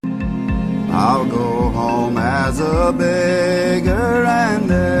I'll go home as a beggar and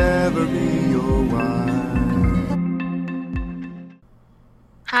never be your wife.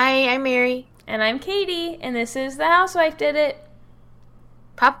 Hi, I'm Mary. And I'm Katie, and this is The Housewife Did It.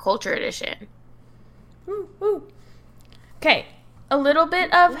 Pop Culture Edition. Okay, a little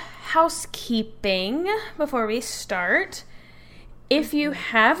bit of housekeeping before we start. If you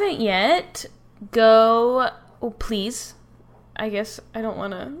haven't yet, please. I guess I don't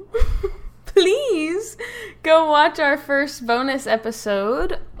want to. Please go watch our first bonus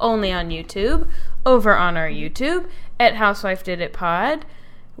episode only on YouTube, over on our YouTube at Housewife Did It Pod.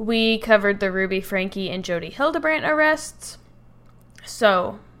 We covered the Ruby, Frankie, and Jody Hildebrandt arrests.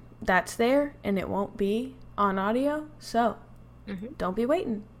 So that's there, and it won't be on audio. So don't be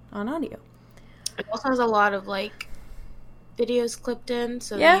waiting on audio. It also has a lot of videos clipped in,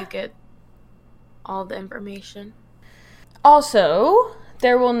 so that you get all the information. Also,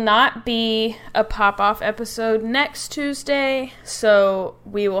 there will not be a pop-off episode next Tuesday, so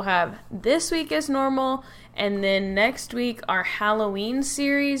we will have this week as normal, and then next week our Halloween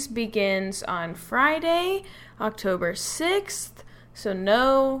series begins on Friday, October 6th, so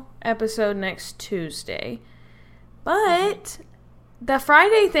no episode next Tuesday. But the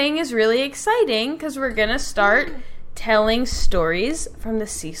Friday thing is really exciting because we're going to start telling stories from the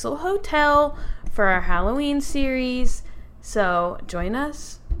Cecil Hotel for our Halloween series. So join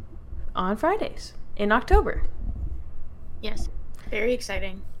us on Fridays in October. Yes, very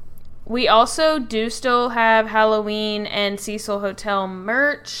exciting. We also do still have Halloween and Cecil Hotel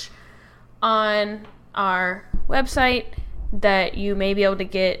merch on our website that you may be able to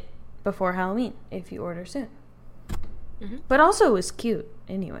get before Halloween if you order soon. But also it was cute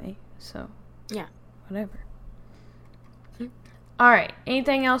anyway, so yeah, whatever. All right,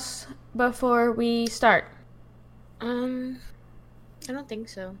 anything else before we start? I don't think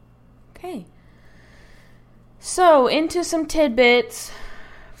so. Okay. So, into some tidbits.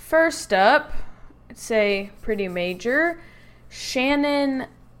 First up, I'd say pretty major. Shannon,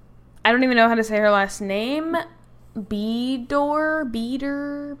 I don't even know how to say her last name.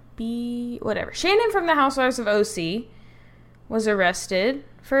 Whatever. Shannon from the Housewives of OC was arrested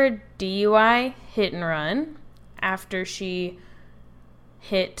for a DUI hit and run after she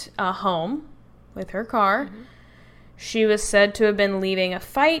hit a home with her car. She was said to have been leaving a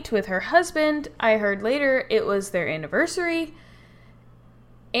fight with her husband. I heard later it was their anniversary.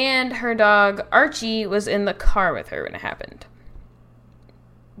 And her dog, Archie, was in the car with her when it happened.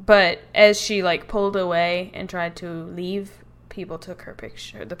 But as she, pulled away and tried to leave, people took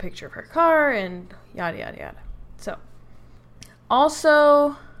the picture of her car, and yada, yada, yada. So,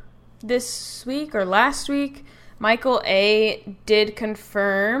 also, this week, or last week, Michael A. did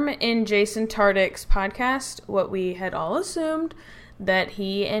confirm in Jason Tartick's podcast what we had all assumed, that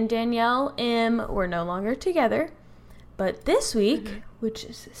he and Danielle M. were no longer together. But this week, which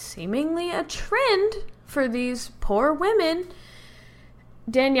is seemingly a trend for these poor women,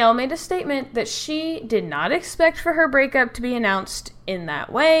 Danielle made a statement that she did not expect for her breakup to be announced in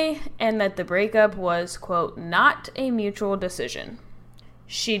that way, and that the breakup was, quote, not a mutual decision.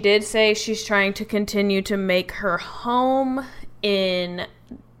 She did say she's trying to continue to make her home in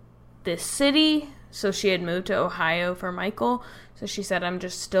this city. So she had moved to Ohio for Michael. So she said, I'm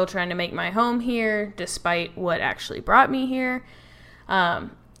just still trying to make my home here, despite what actually brought me here.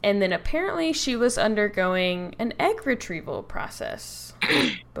 And then apparently she was undergoing an egg retrieval process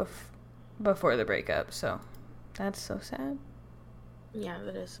before the breakup. So that's so sad. Yeah,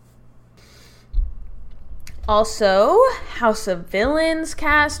 that is. Also, House of Villains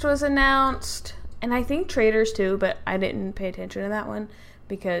cast was announced, and I think Traitors too, but I didn't pay attention to that one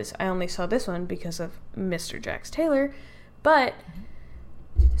because I only saw this one because of Mr. Jax Taylor. But,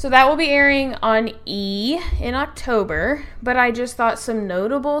 so that will be airing on E! In October, but I just thought some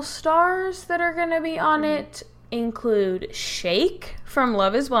notable stars that are going to be on it include Sike from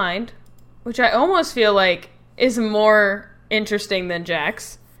Love is Blind, which I almost feel like is more interesting than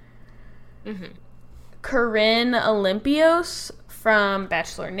Jax. Corinne Olympios from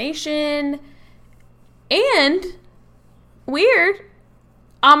Bachelor Nation, and weird,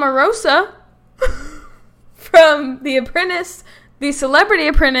 Omarosa from The Apprentice, The Celebrity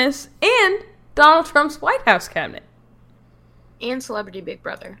Apprentice, and Donald Trump's White House cabinet. And Celebrity Big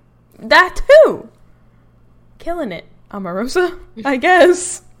Brother. That too! Killing it, Omarosa, I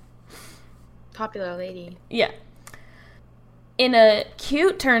guess. Popular lady. Yeah. In a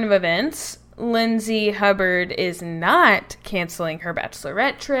cute turn of events, Lindsay Hubbard is not canceling her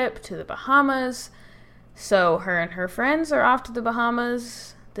bachelorette trip to the Bahamas. So her and her friends are off to the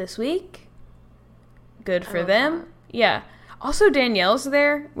Bahamas this week. Good for them. That. Yeah. Also, Danielle's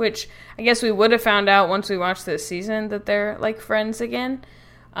there, which I guess we would have found out once we watched this season that they're, like, friends again.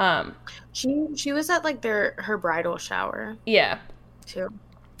 She was at, like, her bridal shower. Yeah. Too.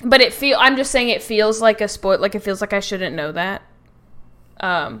 But I'm just saying it feels like a spoil, like, it feels like I shouldn't know that.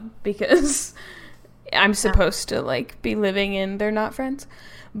 Because I'm supposed to, like, be living in they're not friends.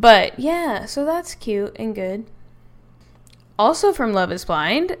 But, yeah, so that's cute and good. Also from Love is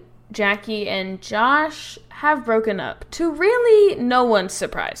Blind, Jackie and Josh have broken up, to really no one's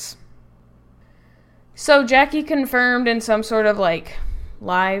surprise. So Jackie confirmed in some sort of, like,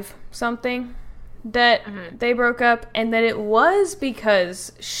 live something that they broke up, and that it was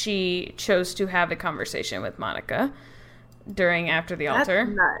because she chose to have a conversation with Monica after the altar.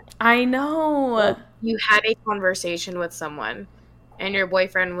 That's nuts. I know. Like, you had a conversation with someone, and your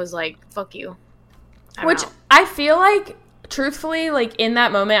boyfriend was like, fuck you. I feel like, truthfully, like, in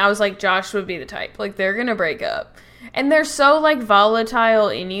that moment, I was like, Josh would be the type. Like, they're gonna break up. And they're so, like, volatile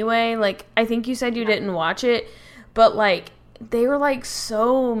anyway. Like, I think you said you didn't watch it, but, like, they were, like,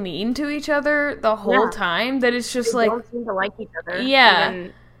 so mean to each other the whole time that it's just, they like... don't seem to like each other. Yeah.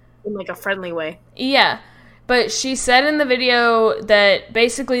 Even in, like, a friendly way. Yeah. But she said in the video that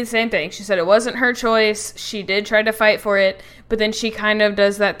basically the same thing. She said it wasn't her choice. She did try to fight for it. But then she kind of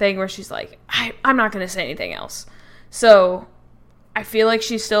does that thing where she's like, I'm not going to say anything else. So I feel like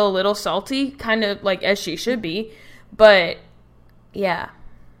she's still a little salty, kind of like as she should be. But yeah.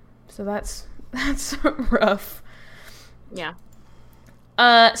 So that's rough. Yeah.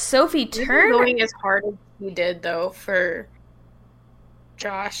 Sophie Turner going as hard as he did though for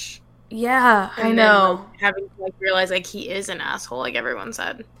Josh. Yeah, I know. Then, like, having to like realize like he is an asshole, like everyone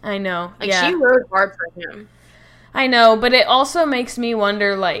said. I know. Like she rode hard for him. I know, but it also makes me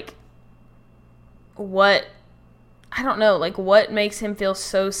wonder, like, what makes him feel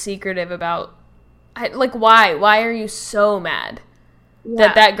so secretive about, like, why? Why are you so mad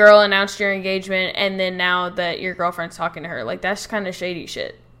that girl announced your engagement and then now that your girlfriend's talking to her? Like, that's kind of shady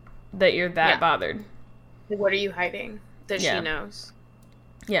shit that you're that bothered. Like, what are you hiding that she knows?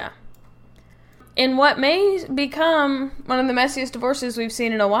 Yeah. In what may become one of the messiest divorces we've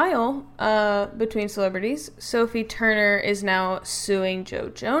seen in a while between celebrities, Sophie Turner is now suing Joe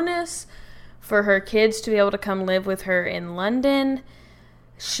Jonas for her kids to be able to come live with her in London.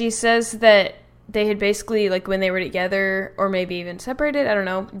 She says that they had basically, like, when they were together, or maybe even separated, I don't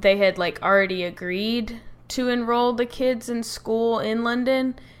know, they had, like, already agreed to enroll the kids in school in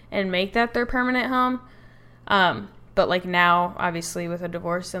London and make that their permanent home. But, like, now, obviously, with a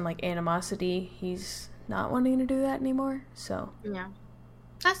divorce and, like, animosity, he's not wanting to do that anymore, so. Yeah.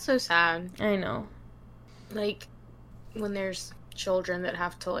 That's so sad. I know. Like, when there's children that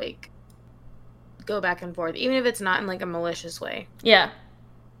have to, like, go back and forth, even if it's not in, like, a malicious way. Yeah.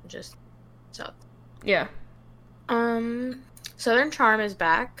 It just sucks. Yeah. Southern Charm is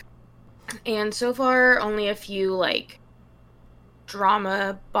back, and so far, only a few, like,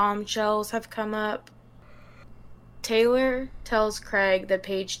 drama bombshells have come up. Taylor tells Craig that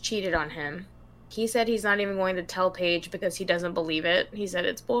Paige cheated on him. He said he's not even going to tell Paige because he doesn't believe it. He said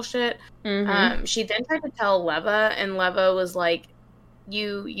it's bullshit. Mm-hmm. She then tried to tell Leva, and Leva was like,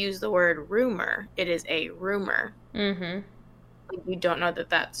 you use the word rumor. It is a rumor. Mm-hmm. You don't know that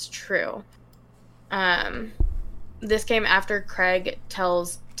that's true. This came after Craig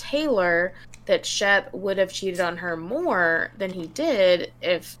tells Taylor that Shep would have cheated on her more than he did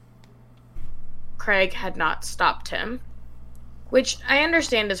if Craig had not stopped him, which I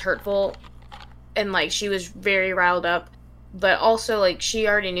understand is hurtful, and like she was very riled up, but also like she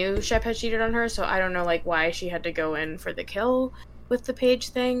already knew Shep had cheated on her, so I don't know like why she had to go in for the kill with the Paige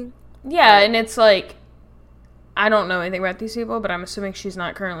thing. Yeah, and it's like, I don't know anything about these people, but I'm assuming she's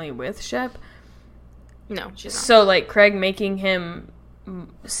not currently with Shep. No, she's not. So like Craig making him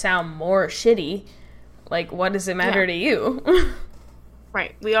sound more shitty, like what does it matter to you?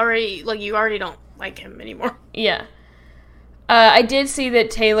 Right. We already, like, you already don't like him anymore. Yeah. I did see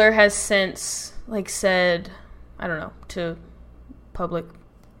that Taylor has since, like, said, I don't know, to public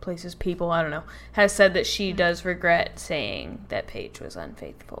places, people, I don't know, has said that she does regret saying that Paige was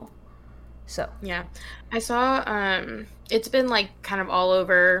unfaithful. So. Yeah. I saw, it's been, like, kind of all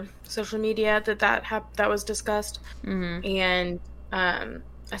over social media that was discussed. Mm-hmm. And,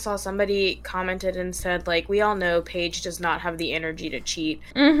 I saw somebody commented and said, like, we all know Paige does not have the energy to cheat.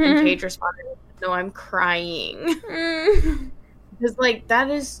 Mm-hmm. And Paige responded, no, I'm crying. Because, like, that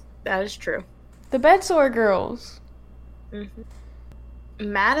is true. The bedsore girls. Mm-hmm.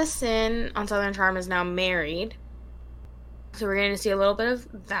 Madison on Southern Charm is now married. So we're going to see a little bit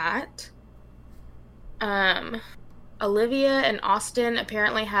of that. Olivia and Austin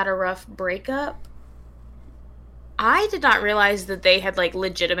apparently had a rough breakup. I did not realize that they had, like,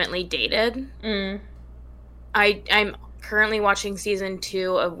 legitimately dated. I'm currently watching season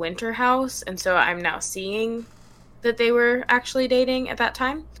 2 of Winter House, and so I'm now seeing that they were actually dating at that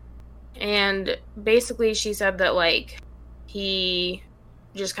time. And basically she said that, like, he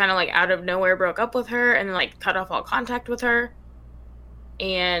just kind of, like, out of nowhere broke up with her and, like, cut off all contact with her.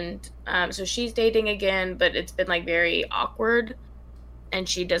 And so she's dating again, but it's been, like, very awkward. And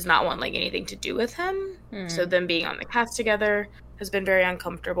she does not want, like, anything to do with him. So them being on the cast together has been very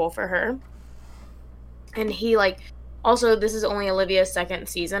uncomfortable for her. And he, like, also, this is only Olivia's second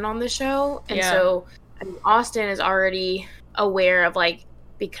season on the show. And so I mean, Austin is already aware of, like,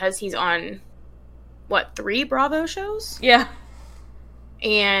 because he's on, 3 Bravo shows? Yeah.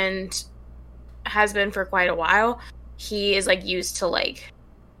 And has been for quite a while. He is, like, used to, like,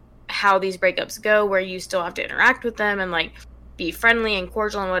 how these breakups go, where you still have to interact with them and, like, be friendly and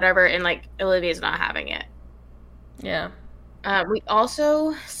cordial and whatever, and, like, Olivia's not having it. Yeah. We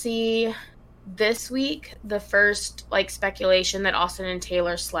also see this week the first, like, speculation that Austin and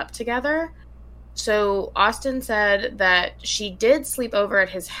Taylor slept together. So Austin said that she did sleep over at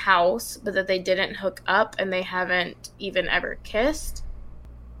his house, but that they didn't hook up and they haven't even ever kissed.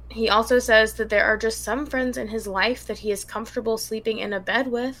 He also says that there are just some friends in his life that he is comfortable sleeping in a bed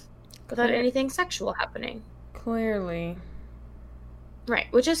with without anything sexual happening. Clearly. Right,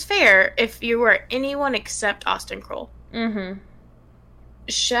 which is fair if you were anyone except Austin Kroll.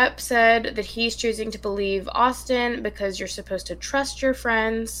 Shep said that he's choosing to believe Austin because you're supposed to trust your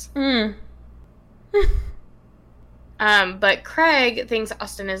friends. But Craig thinks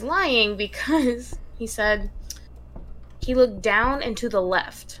Austin is lying because he said he looked down and to the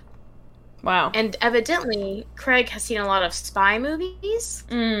left. Wow. And evidently, Craig has seen a lot of spy movies.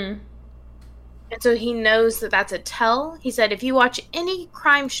 And so he knows that that's a tell. He said if you watch any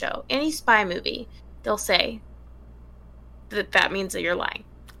crime show, any spy movie, they'll say that means that you're lying.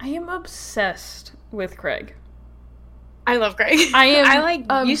 I am obsessed with Craig. I love Craig.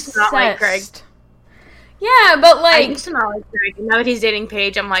 I used to not like Craig. Yeah, but, like, I used to not like Craig. Now that he's dating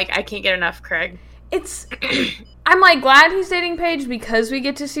Paige, I'm like, I can't get enough Craig. I'm, like, glad he's dating Paige because we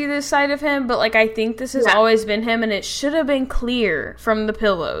get to see this side of him, but, like, I think this has always been him, and it should have been clear from the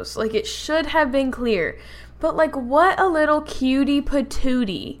pillows. Like, it should have been clear. But, like, what a little cutie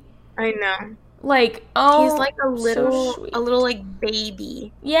patootie. I know. Like, oh, he's like a little, so like,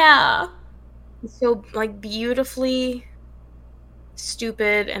 baby. Yeah. He's so, like, beautifully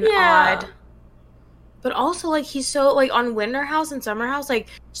stupid and odd. But also, like, he's so, like, on Winter House and Summer House, like,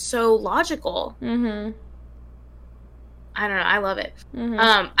 so logical. I don't know. I love it.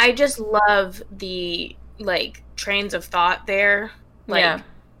 I just love the, like, trains of thought there. Like,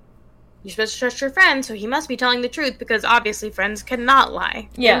 you're supposed to trust your friend, so he must be telling the truth because obviously friends cannot lie.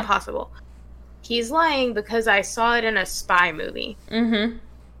 Impossible. He's lying because I saw it in a spy movie.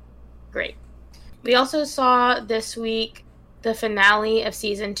 Great. We also saw this week the finale of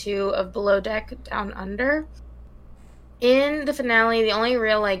season 2 of Below Deck Down Under. In the finale, the only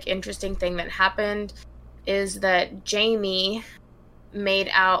real, like, interesting thing that happened is that Jamie made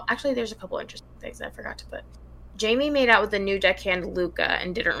out... Actually, there's a couple interesting things that I forgot to put. Jamie made out with the new deckhand Luca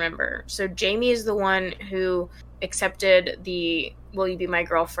and didn't remember. So Jamie is the one who accepted the will you be my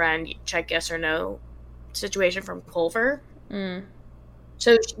girlfriend, check yes or no situation from Culver.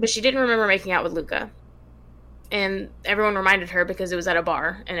 So, but she didn't remember making out with Luca. And everyone reminded her because it was at a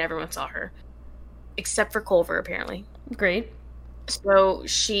bar and everyone saw her. Except for Culver, apparently. Great. So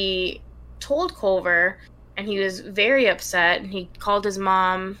she told Culver, and he was very upset, and he called his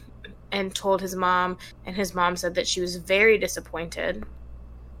mom and told his mom, and his mom said that she was very disappointed.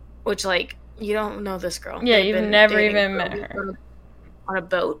 Which, like, you don't know this girl. Yeah, you've never even met her. On a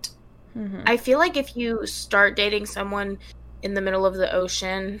boat. I feel like if you start dating someone in the middle of the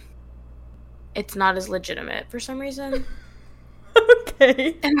ocean, it's not as legitimate for some reason.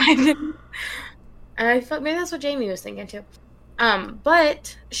 Okay. And I thought maybe that's what Jamie was thinking too.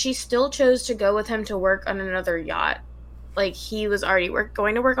 But she still chose to go with him to work on another yacht. Like, he was already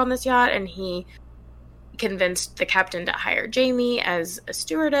going to work on this yacht, and he convinced the captain to hire Jamie as a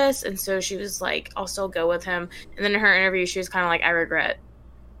stewardess, and so she was like, I'll still go with him. And then in her interview, she was kind of like, I regret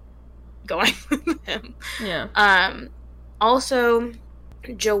going with him. Yeah. Also,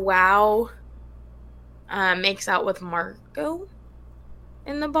 Joao makes out with Marco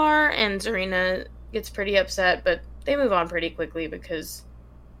in the bar, and Zarina gets pretty upset, but they move on pretty quickly because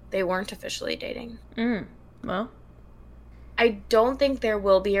they weren't officially dating. Well, I don't think there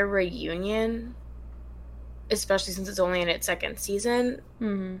will be a reunion, especially since it's only in its second season.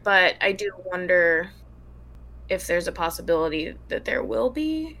 But I do wonder if there's a possibility that there will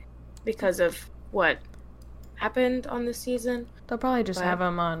be because of what happened on this season. They'll probably just have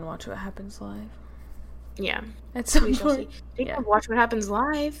him on Watch What Happens Live. Yeah. At some point. Speaking of Watch What Happens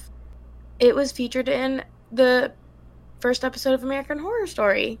Live, it was featured in the first episode of American Horror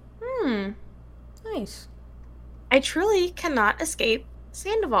Story. Nice. I truly cannot escape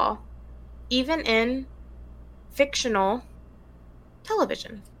Sandoval, even in fictional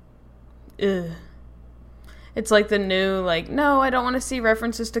television. Ugh. It's like the new, like, no, I don't want to see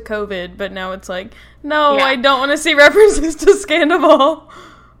references to COVID, but now it's like, no, I don't want to see references to Sandoval.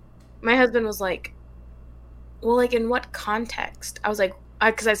 My husband was like, well, like, in what context? I was like,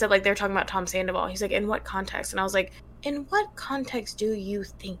 because I said, like, they're talking about Tom Sandoval. He's like, in what context? And I was like, in what context do you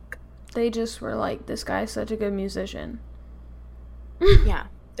think? They just were like, this guy's such a good musician. Yeah,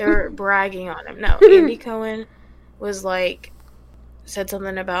 they were bragging on him. No, Andy Cohen was like, said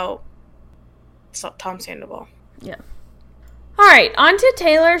something about Tom Sandoval. Yeah. All right, on to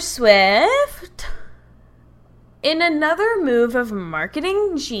Taylor Swift. In another move of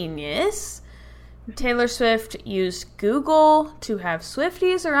marketing genius, Taylor Swift used Google to have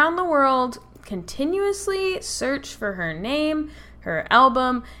Swifties around the world continuously search for her name, her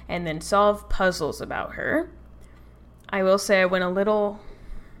album, and then solve puzzles about her. I will say I went a little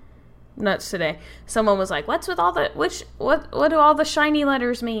nuts today. Someone was like, what's with all the, what do all the shiny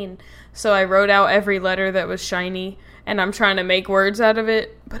letters mean? So I wrote out every letter that was shiny, and I'm trying to make words out of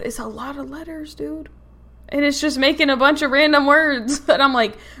it, but it's a lot of letters, dude. And it's just making a bunch of random words. And I'm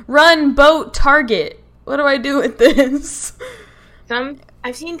like, run, boat, target. What do I do with this?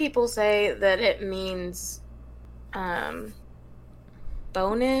 I've seen people say that it means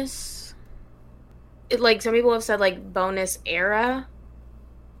bonus. Like, some people have said, like, bonus era.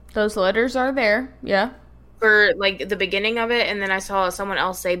 Those letters are there, yeah. For, like, the beginning of it, and then I saw someone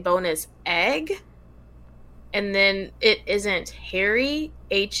else say bonus egg. And then it isn't Harry,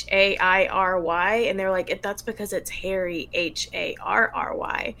 H-A-I-R-Y, and they're like, that's because it's Harry,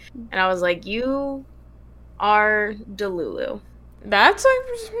 H-A-R-R-Y. And I was like, you are Delulu. That's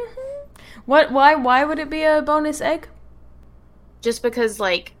why would it be a bonus egg? Just because,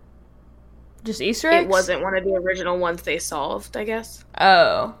 like, just Easter eggs? It wasn't one of the original ones they solved, I guess.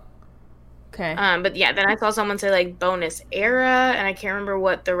 Oh. Okay. But yeah, then I saw someone say, like, bonus era, and I can't remember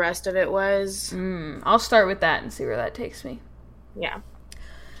what the rest of it was. I'll start with that and see where that takes me. Yeah.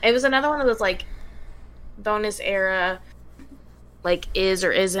 It was another one of those, like, bonus era, like, is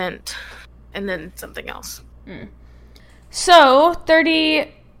or isn't, and then something else. So,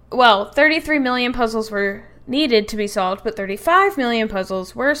 33 million puzzles were needed to be solved, but 35 million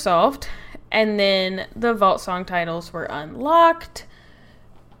puzzles were solved, and then the vault song titles were unlocked.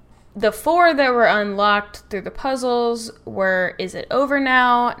 The 4 that were unlocked through the puzzles were Is It Over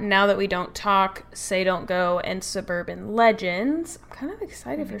Now, Now That We Don't Talk, Say Don't Go, and Suburban Legends. I'm kind of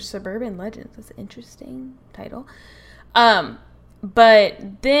excited for Suburban Legends. That's an interesting title.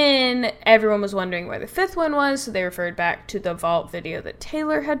 But then everyone was wondering where the 5th one was, so they referred back to the vault video that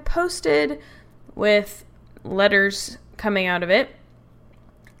Taylor had posted with letters coming out of it.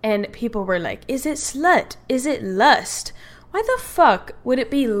 And people were like, is it slut? Is it lust? Why the fuck would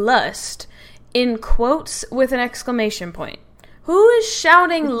it be lust in quotes with an exclamation point? Who is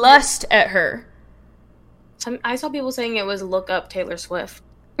shouting lust at her? I saw people saying it was look up Taylor Swift.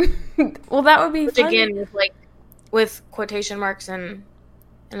 Well, that would be Which funny. Again, with quotation marks and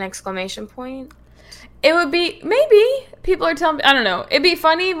an exclamation point. It would be, maybe, people are telling me, I don't know. It'd be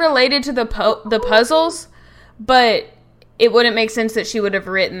funny related to the puzzles, but it wouldn't make sense that she would have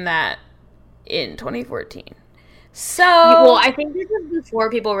written that in 2014. So... Well, I think this was before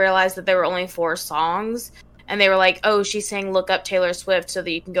people realized that there were only 4 songs, and they were like, oh, she's saying look up Taylor Swift so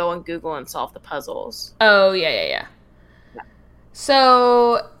that you can go on Google and solve the puzzles. Oh, yeah.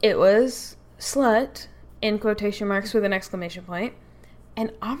 So, it was slut, in quotation marks with an exclamation point,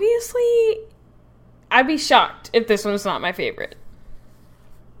 and obviously, I'd be shocked if this one's not my favorite.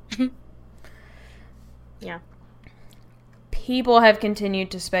 Yeah. People have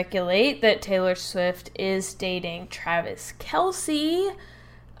continued to speculate that Taylor Swift is dating Travis Kelce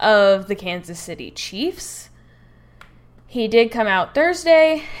of the Kansas City Chiefs. He did come out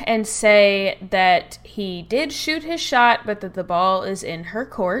Thursday and say that he did shoot his shot, but that the ball is in her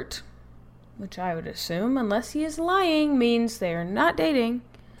court, which I would assume, unless he is lying, means they are not dating.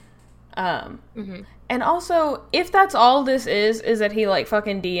 And also, if that's all this is that he, like,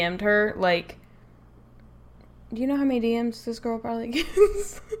 fucking DM'd her, like... Do you know how many DMs this girl probably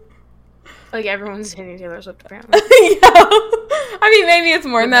gets? Like, everyone's dating Taylor Swift, apparently. Yeah. I mean, maybe it's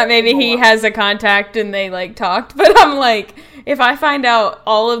more than that. Maybe he has a contact and they, like, talked. But I'm like, if I find out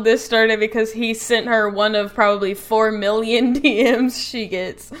all of this started because he sent her one of probably 4 million DMs she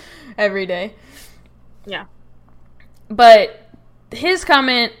gets every day. Yeah. But his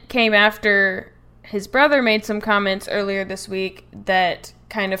comment came after his brother made some comments earlier this week that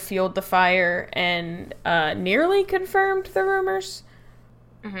kind of fueled the fire and nearly confirmed the rumors.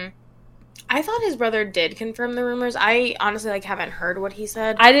 Mm-hmm. I thought his brother did confirm the rumors. I honestly haven't heard what he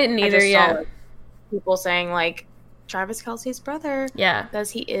said. I didn't either. Saw, people saying Travis Kelce's brother. Yeah,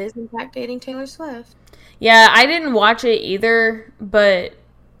 says he is in fact dating Taylor Swift. Yeah, I didn't watch it either,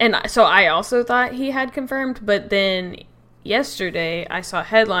 and so I also thought he had confirmed. But then yesterday I saw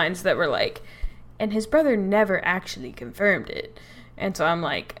headlines that were like, and his brother never actually confirmed it. And so I'm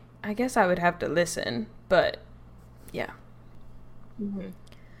like, I guess I would have to listen. But yeah. Mm-hmm.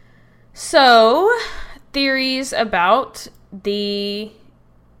 So, theories about the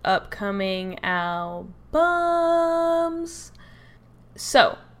upcoming albums.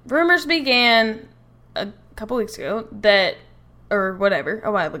 So, rumors began a couple weeks ago a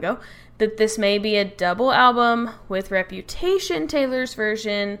while ago, that this may be a double album with Reputation, Taylor's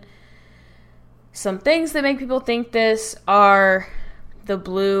version. Some things that make people think this are the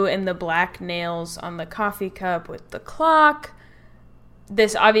blue and the black nails on the coffee cup with the clock.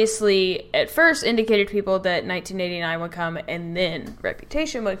 This obviously at first indicated to people that 1989 would come and then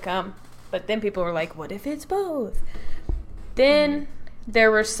Reputation would come. But then people were like, what if it's both? Then there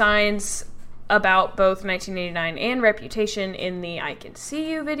were signs about both 1989 and Reputation in the I Can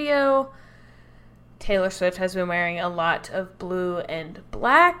See You video. Taylor Swift has been wearing a lot of blue and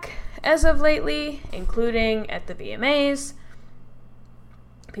black as of lately, including at the VMAs.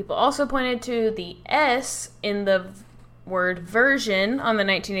 People also pointed to the S in the word version on the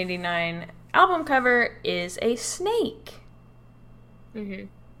 1989 album cover is a snake. Mm-hmm.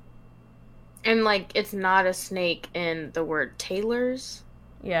 And it's not a snake in the word Taylor's.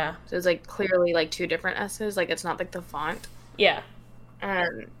 Yeah. So it's clearly two different S's. It's not the font. Yeah.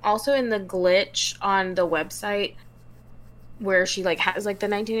 Also in the glitch on the website where she has the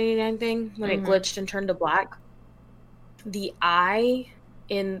 1989 thing when it glitched and turned to black, the I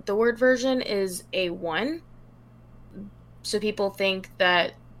in the word version is a 1. So people think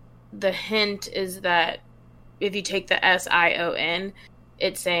that the hint is that if you take the SION,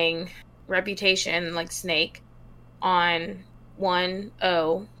 it's saying Reputation, snake, on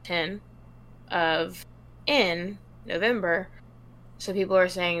 10 of in November. So people are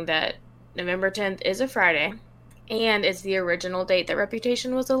saying that November 10th is a Friday, and it's the original date that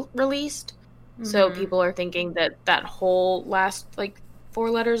Reputation was released. Mm-hmm. So people are thinking that whole last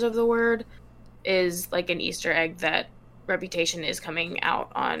 4 letters of the word is an Easter egg that Reputation is coming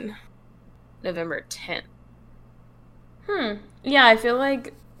out on November 10th. Yeah, I feel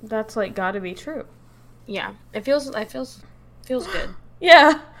like that's gotta be true. Yeah, it feels good.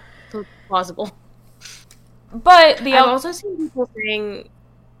 Yeah, Feels plausible. But I've also seen people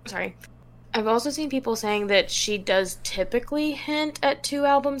saying that she does typically hint at 2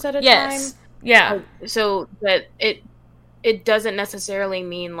 albums at a time. Yeah. So that it doesn't necessarily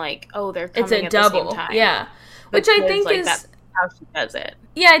mean they're coming it's a at double. The same time. Yeah. Which I think is that's how she does it.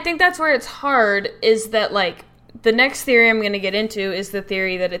 Yeah, I think that's where it's hard, is that the next theory I'm going to get into is the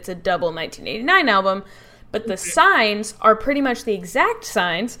theory that it's a double 1989 album, but the signs are pretty much the exact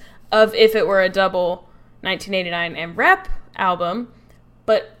signs of if it were a double 1989 and Rep album,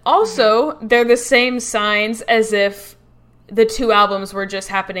 but also they're the same signs as if the 2 albums were just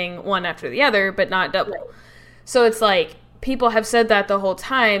happening one after the other, but not double. Right. So it's people have said that the whole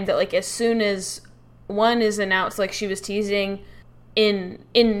time, that as soon as one is announced, she was teasing in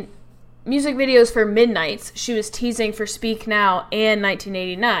music videos for Midnights, she was teasing for Speak Now and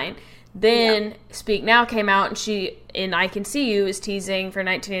 1989. Then Speak Now came out, and she, in I Can See You, is teasing for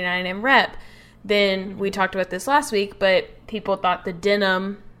 1989 and Rep. Then we talked about this last week, but people thought the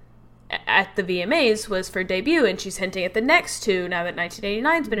denim at the VMAs was for Debut, and she's hinting at the next 2 now that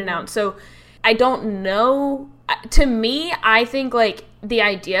 1989's been announced. So I don't know. To me, I think the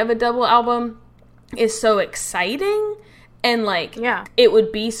idea of a double album is so exciting, and it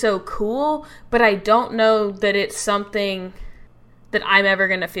would be so cool, but I don't know that it's something that I'm ever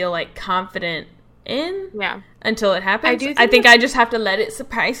going to feel confident in until it happens. I think I just have to let it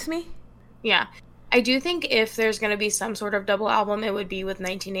surprise me. Yeah. I do think if there's going to be some sort of double album, it would be with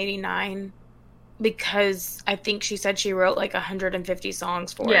 1989, because I think she said she wrote 150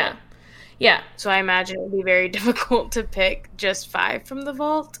 songs for it. Yeah. So I imagine it would be very difficult to pick just 5 from the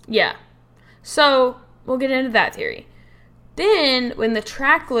vault. Yeah. So we'll get into that theory. Then, when the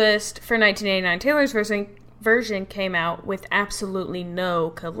track list for 1989 Taylor's version came out with absolutely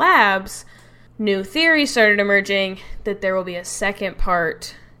no collabs, new theories started emerging that there will be a second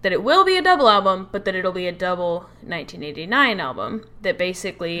part that it will be a double album, but that it'll be a double 1989 album. That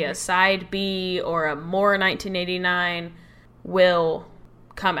basically a side B or a more 1989 will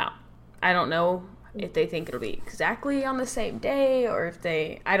come out. I don't know if they think it'll be exactly on the same day or if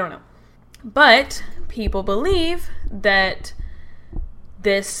I don't know. But people believe that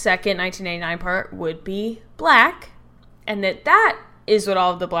this second 1989 part would be black, and that is what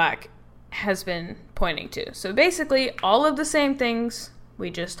all of the black has been pointing to. So basically, all of the same things we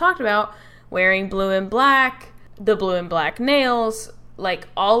just talked about, wearing blue and black, the blue and black nails, like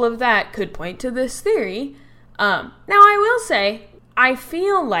all of that could point to this theory. Now I will say, I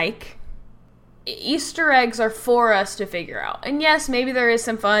feel like Easter eggs are for us to figure out. And yes, maybe there is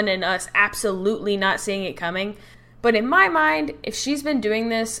some fun in us absolutely not seeing it coming. But in my mind, if she's been doing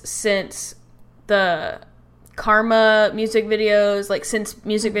this since the Karma music videos, like since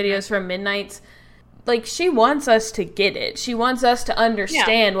music videos from Midnight's, like she wants us to get it. She wants us to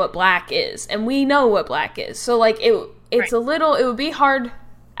understand what black is. And we know what black is. So like it's a little, it would be hard.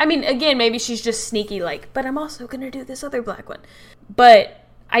 I mean, again, maybe she's just sneaky like, but I'm also going to do this other black one. But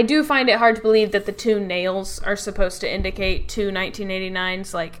I do find it hard to believe that the two nails are supposed to indicate two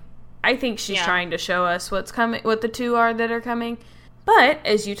 1989s. Like, I think she's trying to show us what's coming, what the two are that are coming. But,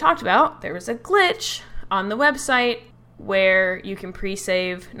 as you talked about, there was a glitch on the website where you can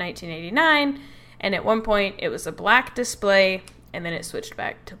pre-save 1989, and at one point it was a black display, and then it switched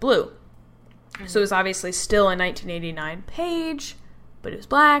back to blue. So it was obviously still a 1989 page, but it was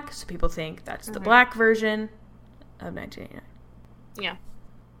black, so people think that's the black version of 1989. Yeah.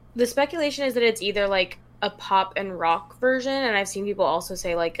 The speculation is that it's either, like, a pop and rock version, and I've seen people also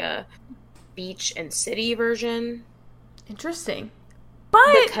say, like, a beach and city version. Interesting.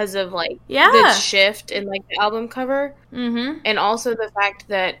 But because of, like, the shift in, like, the album cover. Mm-hmm. And also the fact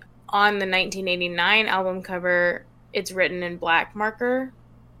that on the 1989 album cover, it's written in black marker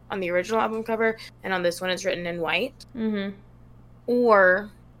on the original album cover, and on this one it's written in white. Mm-hmm.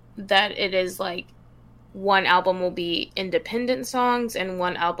 Or that it is, like, one album will be independent songs and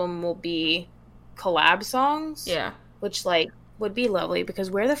one album will be collab songs. Yeah. Which, like, would be lovely because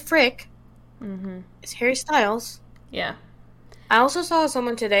where the frick is Harry Styles? Yeah. I also saw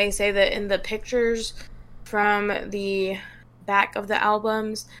someone today say that in the pictures from the back of the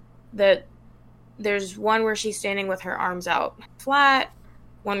albums that there's one where she's standing with her arms out flat,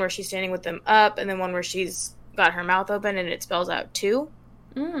 one where she's standing with them up, and then one where she's got her mouth open and it spells out two.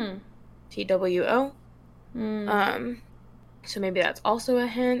 TWO. So maybe that's also a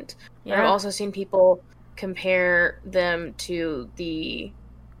hint. Yeah. I've also seen people compare them to the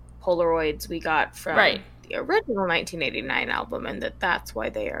Polaroids we got from the original 1989 album, and that's why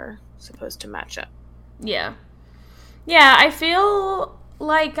they are supposed to match up. Yeah. Yeah, I feel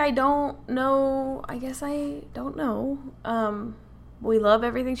like I don't know. I guess I don't know. We love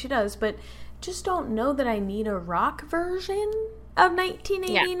everything she does, but just don't know that I need a rock version of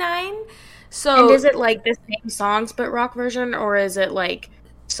 1989. Yeah. So, and is it like the same songs but rock version, or is it like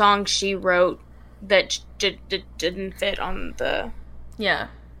songs she wrote that didn't fit on the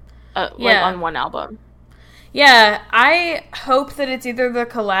like on one album? Yeah, I hope that it's either the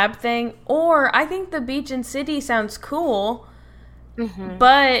collab thing, or I think the beach and city sounds cool.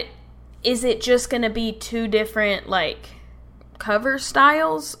 But is it just gonna be two different like cover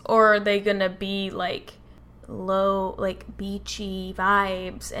styles, or are they gonna be like low, like beachy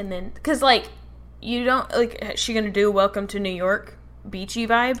vibes, and then because like you don't like, is she gonna do Welcome to New York beachy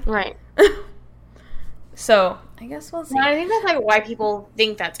vibe, right? So I guess we'll see. Well, I think that's like why people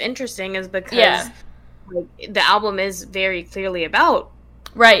think that's interesting is because like, the album is very clearly about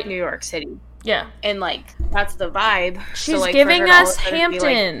New York City, and like that's the vibe. She's so, like, giving us Hamptons, be,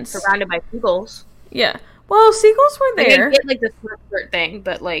 like, surrounded by seagulls. Yeah, well, seagulls were there. They get like the sweatshirt thing,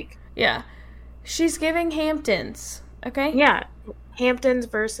 but like she's giving Hamptons, okay? Yeah. Hamptons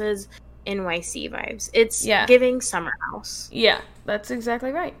versus NYC vibes. It's giving Summer House. Yeah, that's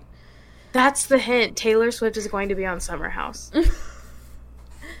exactly right. That's the hint. Taylor Swift is going to be on Summer House.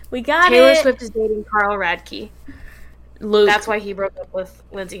 We got Taylor Swift is dating Carl Radke. Luke. That's why he broke up with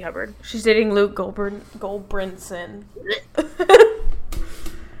Lindsay Hubbard. She's dating Luke Goldbrinson.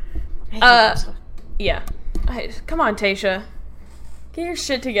 Yeah. Come on, Tasha. Get your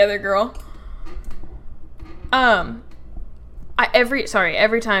shit together, girl. Every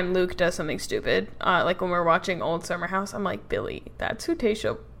time Luke does something stupid, like when we're watching old Summer House, I'm like, Billy, that's who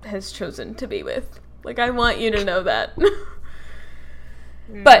Tasha has chosen to be with. Like, I want you to know that.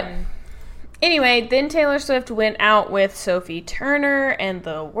 But anyway, then Taylor Swift went out with Sophie Turner, and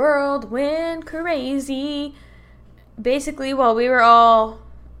the world went crazy. Basically, while we were all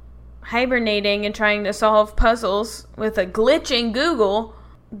hibernating and trying to solve puzzles with a glitch in Google,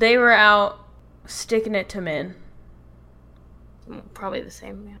 they were out sticking it to men. Probably the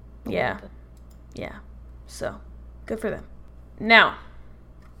same, yeah. Yeah. Yeah. So, good for them. Now,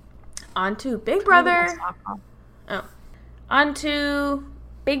 on to Big Brother. Oh. On to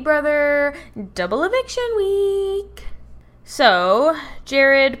Big Brother Double Eviction Week. So,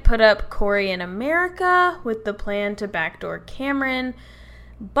 Jared put up Corey in America with the plan to backdoor Cameron,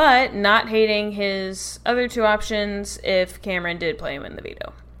 but not hating his other two options if Cameron did play him in the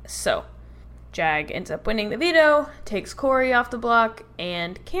veto. So, Jag ends up winning the veto, takes Corey off the block,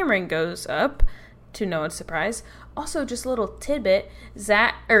 and Cameron goes up, to no one's surprise. Also, just a little tidbit,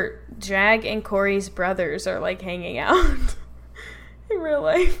 Jag and Corey's brothers are, like, hanging out in real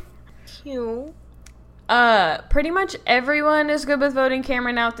life. Cute. Pretty much everyone is good with voting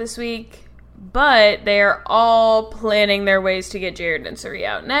Cameron out this week, but they're all planning their ways to get Jared and Suri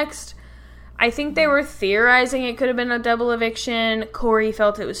out next. I think they were theorizing it could have been a double eviction. Corey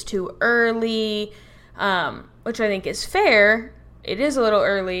felt it was too early, which I think is fair. It is a little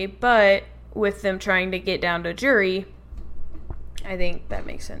early, but with them trying to get down to jury, I think that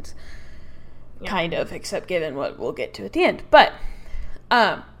makes sense. Yeah. Kind of, except given what we'll get to at the end. But,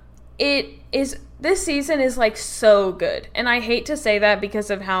 this season is, like, so good. And I hate to say that because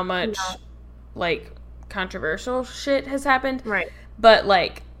of how much, like, controversial shit has happened. Right. But,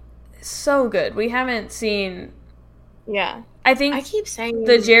 like, so good. We haven't seen... Yeah. I think I keep saying...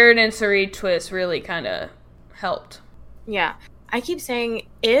 the Jared and Suri twist really kind of helped. Yeah. I keep saying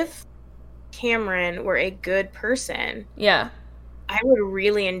if Cameron were a good person... Yeah. I would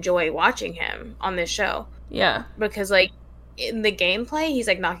really enjoy watching him on this show. Yeah. Because, like, in the gameplay, he's,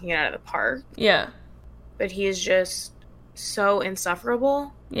 like, knocking it out of the park. Yeah. But he is just so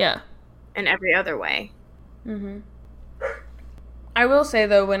insufferable. Yeah. In every other way. Mm-hmm. I will say,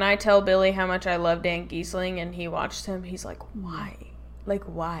 though, when I tell Billy how much I love Dan Giesling and he watched him, he's like, why? Like,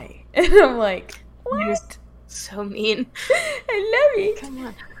 why? And I'm like, what? So mean. I love it. Come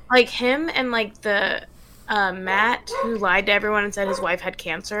on. Like, him and, like, the Matt who lied to everyone and said his wife had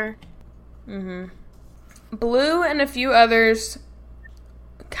cancer. Mm-hmm. Blue and a few others,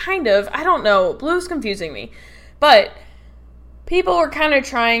 kind of, I don't know, Blue's confusing me, but people were kind of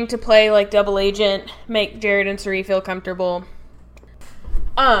trying to play like double agent, make Jared and Suri feel comfortable.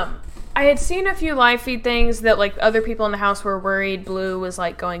 I had seen a few live feed things that like other people in the house were worried Blue was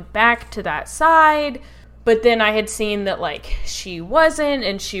like going back to that side, but then I had seen that like she wasn't,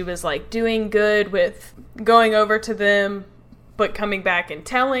 and she was like doing good with going over to them, but coming back and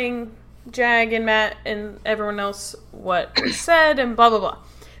telling Jag and Matt and everyone else what was said and blah blah blah.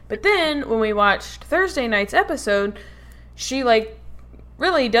 But then when we watched Thursday night's episode, she like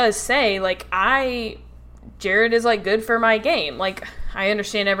really does say like Jared is like good for my game. Like I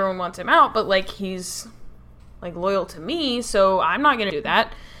understand everyone wants him out, but like he's like loyal to me, so I'm not gonna do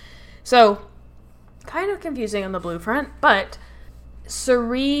that. So kind of confusing on the Blue front, but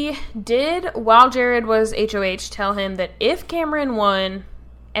Suri did, while Jared was HOH, tell him that if Cameron won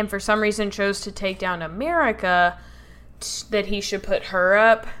and for some reason chose to take down America, that he should put her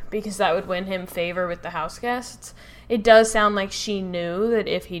up because that would win him favor with the house guests. It does sound like she knew that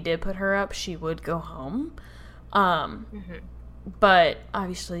if he did put her up, she would go home. But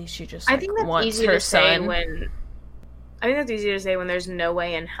obviously she just like, I think that's wants easy her to say son. I think that's easy to say when there's no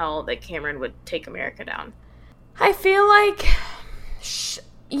way in hell that Cameron would take America down. I feel like,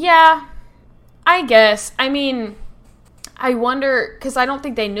 yeah, I guess. I mean, I wonder, because I don't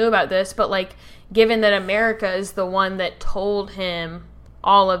think they knew about this, but like, given that America is the one that told him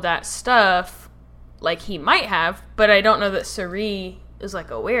all of that stuff, like he might have, but I don't know that Suri is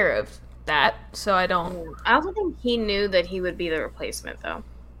like aware of that, so I also think he knew that he would be the replacement, though.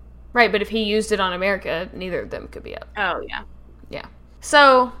 Right, but if he used it on America, neither of them could be up. Oh, yeah. Yeah.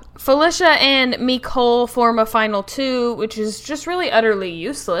 So, Felicia and Nicole form a final two, which is just really utterly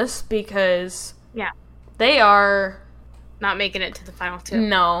useless because... Yeah. They are... Not making it to the final two.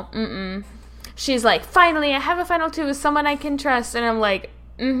 No. Mm-mm. She's like, finally, I have a final two with someone I can trust. And I'm like,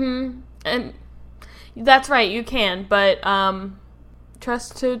 mm-hmm. And that's right, you can. But,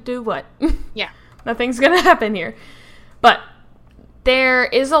 trust to do what? Yeah. Nothing's gonna happen here. But... there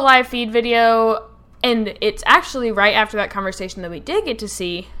is a live feed video, and it's actually right after that conversation that we did get to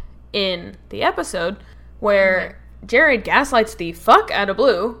see in the episode, where Jared gaslights the fuck out of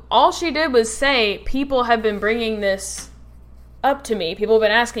Blue. All she did was say, people have been bringing this up to me. People have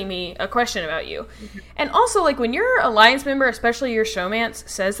been asking me a question about you. Mm-hmm. And also, like, when your Alliance member, especially your showmance,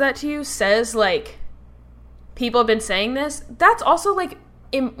 says that to you, says, like, people have been saying this, that's also, like,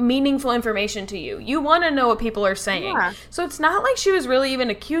 meaningful information to you. You want to know what people are saying. Yeah. So it's not like she was really even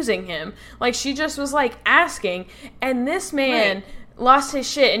accusing him. Like, she just was, like, asking. And this man, lost his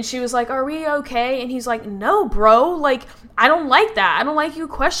shit, and she was like, are we okay? And he's like, no, bro, like, I don't like that. I don't like you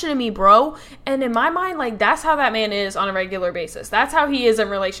questioning me, bro. And in my mind, like, that's how that man is on a regular basis. That's how he is in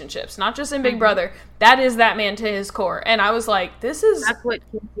relationships, not just in Big Brother. That is that man to his core. And I was like, that's what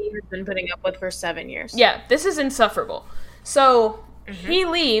Kinsey has been putting up with for 7 years. Yeah, this is insufferable. So he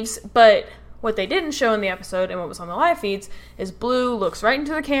leaves, but what they didn't show in the episode and what was on the live feeds is Blue looks right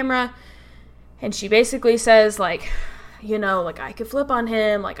into the camera, and she basically says, like, you know, like, I could flip on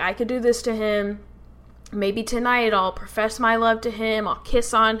him, like, I could do this to him. Maybe tonight I'll profess my love to him, I'll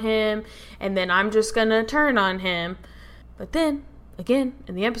kiss on him, and then I'm just gonna turn on him. But then, again,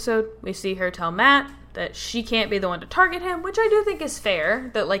 in the episode, we see her tell Matt that she can't be the one to target him, which I do think is fair,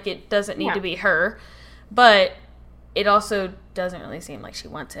 that, like, it doesn't need to be her. But it also doesn't really seem like she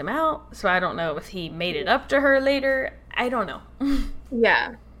wants him out, so I don't know if he made it up to her later. I don't know.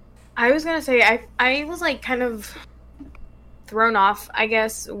 Yeah. I was gonna say, I was, like, kind of thrown off, I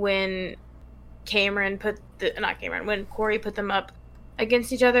guess, when when Corey put them up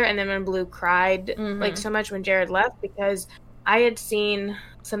against each other, and then when Blue cried, like, so much when Jared left, because I had seen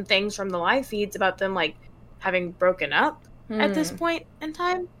some things from the live feeds about them, like, having broken up at this point in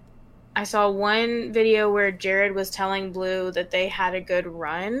time. I saw one video where Jared was telling Blue that they had a good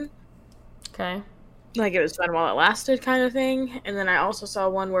run. Okay. Like, it was fun while it lasted kind of thing. And then I also saw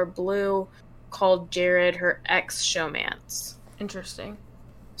one where Blue called Jared her ex-showmance. Interesting.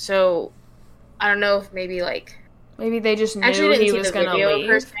 So, I don't know if maybe they just knew actually he was going to leave. Of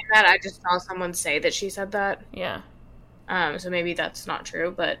her saying that. I just saw someone say that she said that. Yeah. So maybe that's not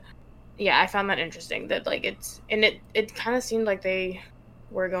true, but yeah, I found that interesting that, like, it kind of seemed like they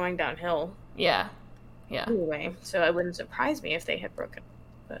were going downhill. Yeah. Yeah. Anyway, so it wouldn't surprise me if they had broken.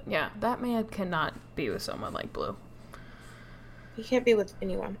 But yeah, that man cannot be with someone like Blue. He can't be with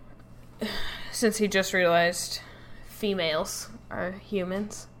anyone. Since he just realized females are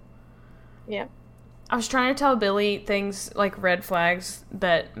humans. Yeah. I was trying to tell Billy things like red flags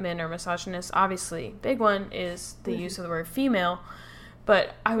that men are misogynists. Obviously, big one is the use of the word female.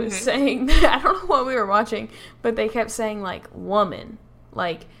 But I was saying, I don't know what we were watching, but they kept saying, like, woman.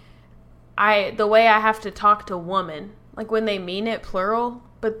 Like, the way I have to talk to woman, like, when they mean it plural,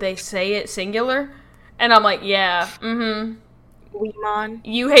 but they say it singular. And I'm like, yeah, Weemon.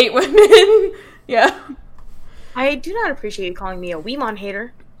 You hate women. Yeah. I do not appreciate you calling me a Weemon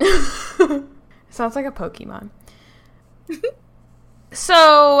hater. Sounds like a Pokemon.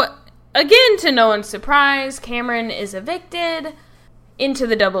 So, again, to no one's surprise, Cameron is evicted. Into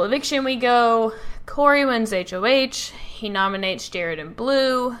the double eviction we go. Corey wins HOH. He nominates Jared and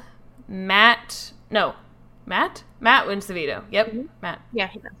Blue. Matt wins the veto. Yep, Matt. Yeah,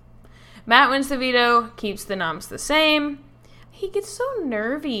 he does. Matt wins the veto, keeps the noms the same. He gets so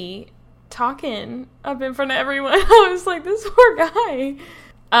nervy talking up in front of everyone. I was like, this poor guy.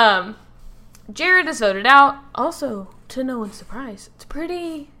 Jared is voted out. Also, to no one's surprise, it's a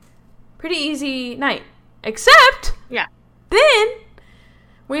pretty easy night. Except, then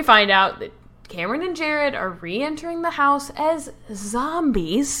we find out that Cameron and Jared are re-entering the house as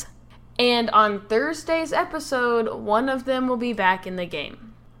zombies. And on Thursday's episode, one of them will be back in the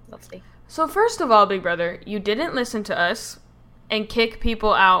game. Lovely. So first of all, Big Brother, you didn't listen to us and kick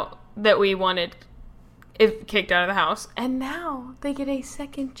people out that we wanted kicked out of the house. And now they get a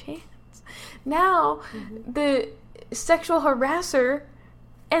second chance. Now the sexual harasser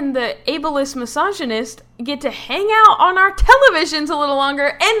and the ableist misogynist get to hang out on our televisions a little longer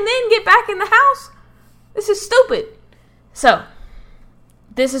and then get back in the house. This is stupid. So,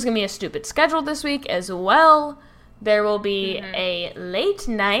 this is going to be a stupid schedule this week as well. There will be a late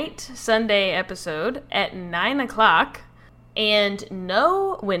night Sunday episode at 9 o'clock and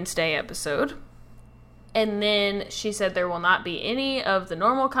no Wednesday episode. And then she said there will not be any of the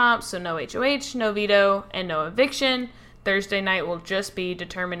normal comps, so no HOH, no veto, and no eviction. Thursday night will just be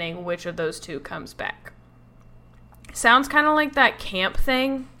determining which of those two comes back. Sounds kind of like that camp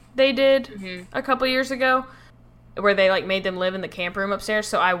thing they did a couple years ago, where they, like, made them live in the camp room upstairs.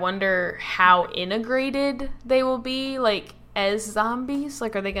 So I wonder how integrated they will be, like, as zombies.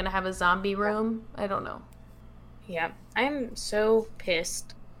 Like, are they going to have a zombie room? I don't know. Yeah, I'm so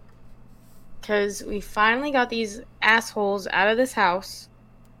pissed. Because we finally got these assholes out of this house.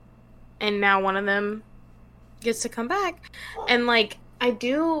 And now one of them gets to come back. And, like, I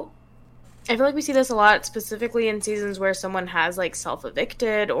feel like we see this a lot, specifically in seasons where someone has, like,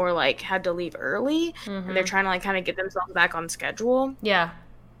 self-evicted or, like, had to leave early. And they're trying to, like, kind of get themselves back on schedule. Yeah.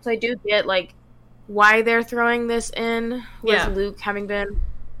 So I do get, like, why they're throwing this in with Luke having been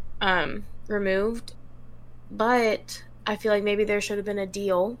removed. But I feel like maybe there should have been a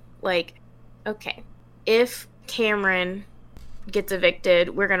deal. Like, okay, if Cameron gets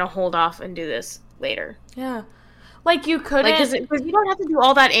evicted. We're going to hold off and do this later. Yeah. Like, you couldn't... Like, because you don't have to do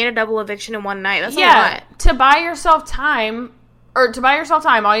all that and a double eviction in one night. That's a lot. To buy yourself time,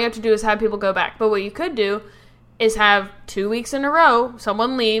 all you have to do is have people go back. But what you could do is have 2 weeks in a row,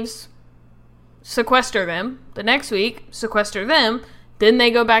 someone leaves, sequester them. The next week, sequester them. Then they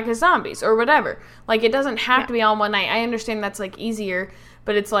go back as zombies or whatever. Like, it doesn't have to be all in one night. I understand that's, like, easier.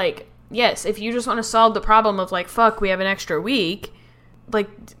 But it's like, yes, if you just want to solve the problem of, like, fuck, we have an extra week... Like,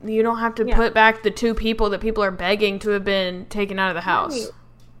 you don't have to put back the 2 people that people are begging to have been taken out of the house.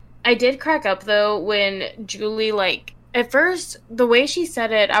 I did crack up, though, when Julie, like... At first, the way she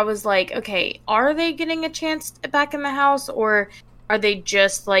said it, I was like, okay, are they getting a chance back in the house? Or are they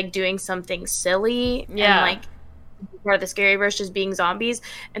just, like, doing something silly? Yeah. And, like, part of the scary verse just being zombies?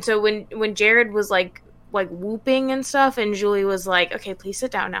 And so when Jared was, like whooping and stuff, and Julie was like, okay, please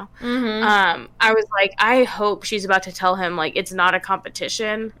sit down now. Mm-hmm. I was like, I hope she's about to tell him, like, it's not a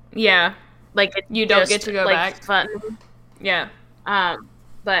competition. Yeah. Like, it's you don't just, get to go like, back. Fun. Yeah.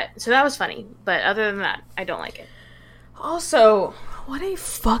 But, so that was funny. But other than that, I don't like it. Also, what a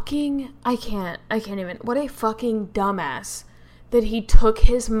fucking, I can't even, what a fucking dumbass that he took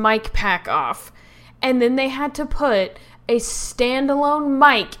his mic pack off, and then they had to put a standalone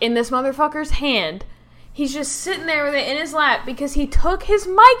mic in this motherfucker's hand. He's just sitting there with it in his lap because he took his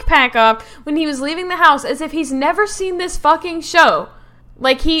mic pack off when he was leaving the house as if he's never seen this fucking show.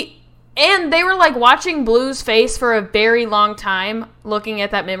 And they were, like, watching Blue's face for a very long time, looking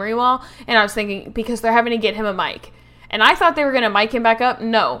at that memory wall, and I was thinking, because they're having to get him a mic. And I thought they were going to mic him back up.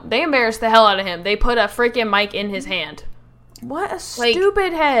 No, they embarrassed the hell out of him. They put a freaking mic in his hand. What a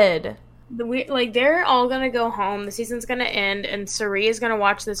stupid head. They're all going to go home. The season's going to end, and Suri is going to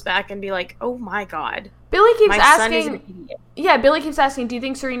watch this back and be like, oh my god. Billy keeps asking... son is an idiot. Yeah, Billy keeps asking, do you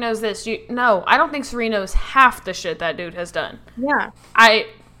think Suri knows this? No, I don't think Suri knows half the shit that dude has done. Yeah.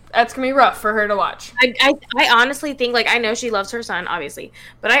 That's going to be rough for her to watch. I honestly think, like, I know she loves her son, obviously,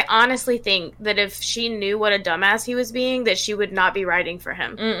 but I honestly think that if she knew what a dumbass he was being, that she would not be writing for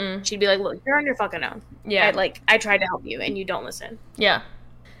him. Mm-mm. She'd be like, look, you're on your fucking own. Yeah. I tried to help you, and you don't listen. Yeah.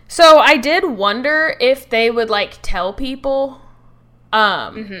 So I did wonder if they would, like, tell people,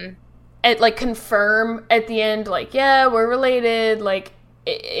 Mm-hmm. confirm at the end, like, yeah, we're related, like,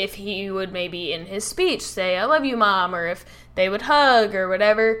 if he would maybe in his speech say, I love you, Mom, or if they would hug or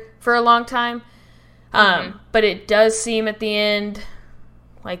whatever for a long time. But it does seem at the end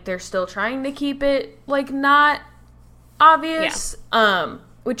like they're still trying to keep it, like, not obvious,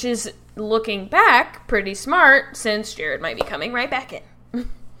 which is, looking back, pretty smart, since Jared might be coming right back in.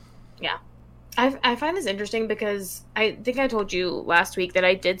 Yeah. I find this interesting because I think I told you last week that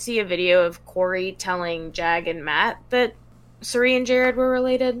I did see a video of Corey telling Jag and Matt that Suri and Jared were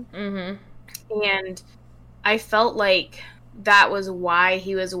related. Mm-hmm. And I felt like that was why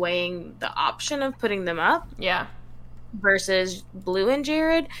he was weighing the option of putting them up. Yeah. Versus Blue and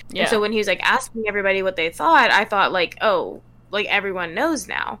Jared. Yeah. And so when he was, like, asking everybody what they thought, I thought, like, oh, like, everyone knows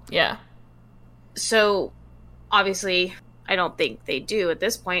now. Yeah. So, obviously, I don't think they do at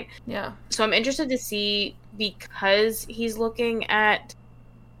this point. Yeah. So I'm interested to see, because he's looking at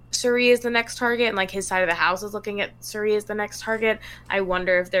Suri as the next target, and, like, his side of the house is looking at Suri as the next target, I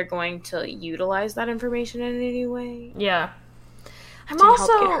wonder if they're going to utilize that information in any way. Yeah. I'm to also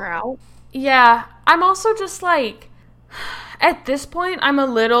help get her out. Yeah. I'm also just, like, at this point, I'm a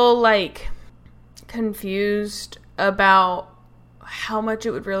little, like, confused about how much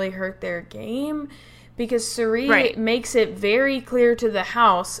it would really hurt their game, because Suri makes it very clear to the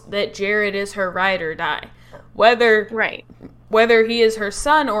house that Jared is her ride or die. Whether he is her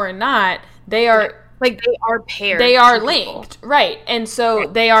son or not, they are... Like, they are paired. They are linked. Right. And so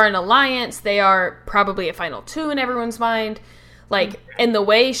they are an alliance. They are probably a final two in everyone's mind. Like, and the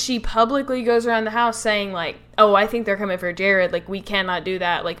way she publicly goes around the house saying, like, oh, I think they're coming for Jared. Like, we cannot do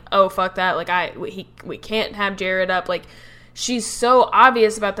that. Like, oh, fuck that. Like, we can't have Jared up. Like, she's so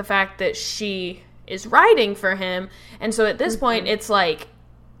obvious about the fact that she is riding for him. And so at this point, it's like,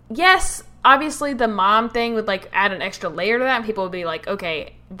 yes, obviously the mom thing would, like, add an extra layer to that. And people would be like,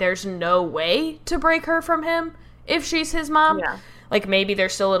 okay, there's no way to break her from him if she's his mom. Yeah. Like, maybe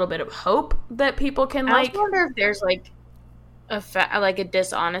there's still a little bit of hope that people can, I like... also wonder if there's, like, a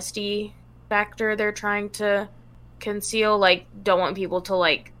dishonesty factor they're trying to conceal. Like, don't want people to,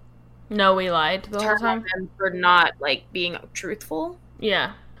 like... No, we lied the whole time. Them for not, like, being truthful.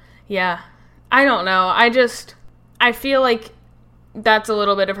 Yeah. Yeah. I don't know. I feel like that's a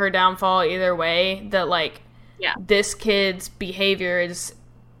little bit of her downfall either way. That, like, this kid's behavior is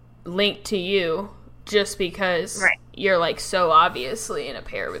linked to you just because you're, like, so obviously in a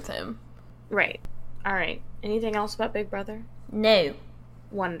pair with him. Right. All right. Anything else about Big Brother? No.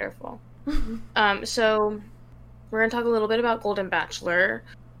 Wonderful. So we're going to talk a little bit about Golden Bachelor.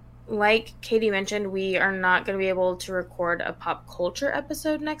 Like Katie mentioned, we are not going to be able to record a pop culture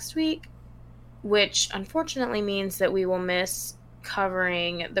episode next week, which unfortunately means that we will miss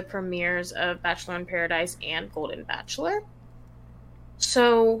covering the premieres of Bachelor in Paradise and Golden Bachelor.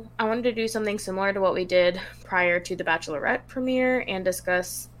 So I wanted to do something similar to what we did prior to the Bachelorette premiere and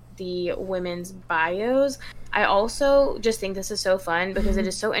discuss the women's bios. I also just think this is so fun because it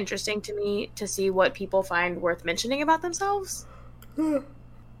is so interesting to me to see what people find worth mentioning about themselves.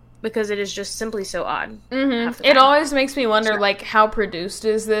 Because it is just simply so odd. Mm-hmm. It always makes me wonder, like, how produced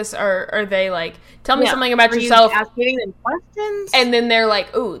is this? Or are they like, tell me something about yourself? Asking them questions? And then they're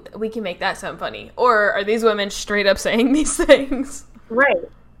like, ooh, we can make that sound funny. Or are these women straight up saying these things? Right.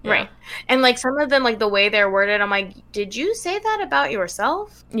 Yeah. Right. And, like, some of them, like, the way they're worded, I'm like, did you say that about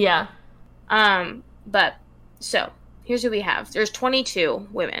yourself? Yeah. But, so, here's who we have. There's 22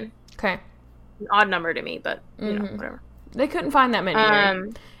 women. Okay. An odd number to me, but, you know, whatever. They couldn't find that many.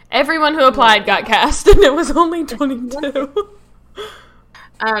 Right? Everyone who applied got cast, and it was only 22.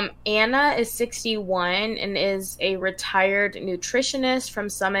 Anna is 61 and is a retired nutritionist from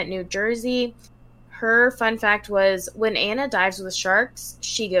Summit, New Jersey. Her fun fact was, when Anna dives with sharks,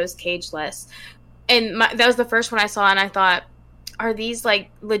 she goes cageless. And that was the first one I saw, and I thought, are these, like,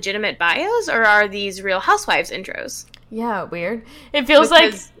 legitimate bios, or are these Real Housewives intros? Yeah, weird. It feels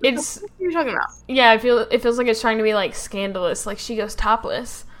like it's... What are you talking about? Yeah, it feels like it's trying to be, like, scandalous. Like, she goes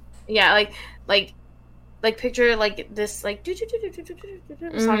topless. Yeah, like picture, like, this, like,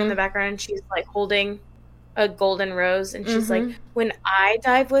 song in the background, and she's, like, holding a golden rose, and she's like, when I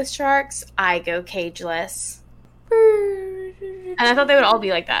dive with sharks, I go cageless. And I thought they would all be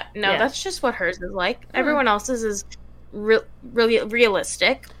like that. No, that's just what hers is like. Everyone else's is really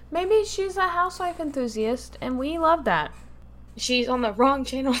realistic. Maybe she's a housewife enthusiast, and we love that. She's on the wrong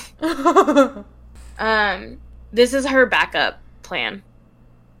channel. This is her backup plan.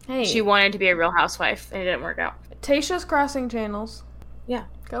 Hey. She wanted to be a Real Housewife, and it didn't work out. Tasha's crossing channels. Yeah.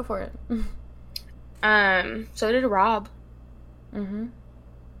 Go for it. So did Rob. Mm-hmm.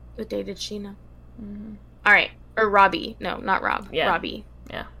 Who dated Sheena. Mm-hmm. All right. Or Robbie. No, not Rob. Yeah. Robbie.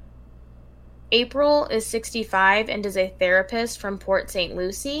 Yeah. April is 65 and is a therapist from Port St.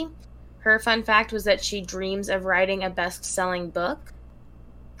 Lucie. Her fun fact was that she dreams of writing a best-selling book.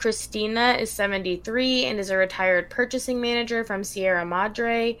 Christina is 73 and is a retired purchasing manager from Sierra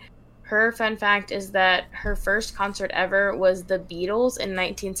Madre. Her fun fact is that her first concert ever was the Beatles in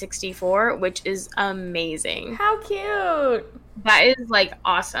 1964, which is amazing. How cute! That is, like,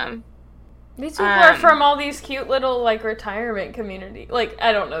 awesome. These people are from all these cute little, like, retirement community. Like,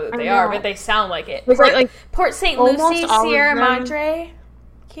 I don't know that they are, but they sound like it. Port St. Lucie, Sierra Madre.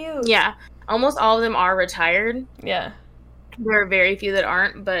 Cute. Yeah. Almost all of them are retired. Yeah. There are very few that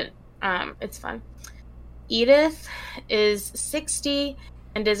aren't, but it's fun. Edith is 60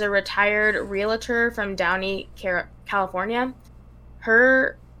 and is a retired realtor from Downey, California.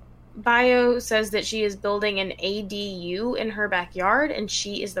 Her bio says that she is building an ADU in her backyard, and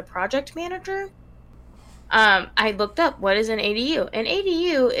she is the project manager. I looked up, what is an ADU? An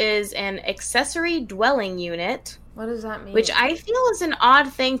ADU is an accessory dwelling unit. What does that mean? Which I feel is an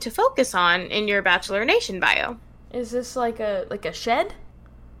odd thing to focus on in your Bachelor Nation bio. Is this like a shed?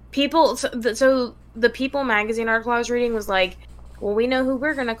 People, so the People magazine article I was reading was like, well, we know who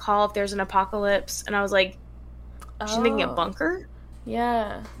we're going to call if there's an apocalypse. And I was like, she's making a bunker?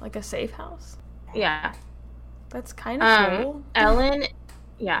 Yeah, like a safe house? Yeah. That's kind of cool. Ellen,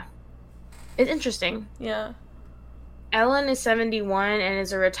 yeah. It's interesting. Yeah. Ellen is 71 and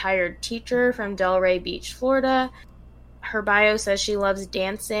is a retired teacher from Delray Beach, Florida. Her bio says she loves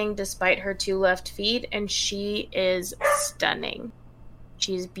dancing despite her 2 left feet, and she is stunning.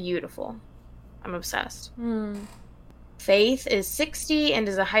 She's beautiful. I'm obsessed. Faith is 60 and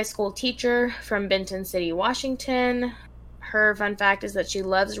is a high school teacher from Benton City, Washington. Her fun fact is that she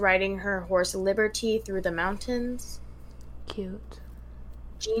loves riding her horse Liberty through the mountains. Cute.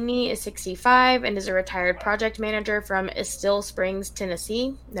 Jeannie is 65 and is a retired project manager from Estill Springs,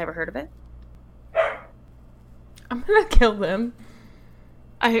 Tennessee. Never heard of it. I'm gonna kill them.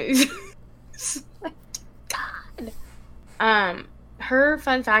 God. Her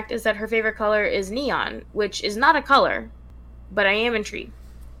fun fact is that her favorite color is neon, which is not a color, but I am intrigued.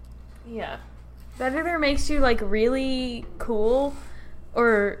 Yeah. That either makes you, like, really cool,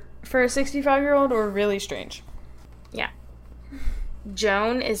 or for a 65-year-old, or really strange. Yeah.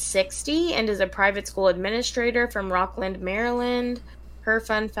 Joan is 60 and is a private school administrator from Rockland, Maryland. Her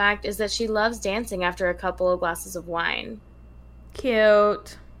fun fact is that she loves dancing after a couple of glasses of wine.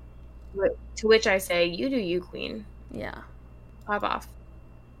 Cute. To which I say, you do you, queen. Yeah. Pop off.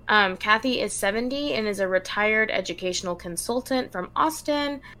 Kathy is 70 and is a retired educational consultant from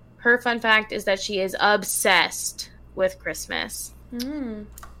Austin. Her fun fact is that she is obsessed with Christmas.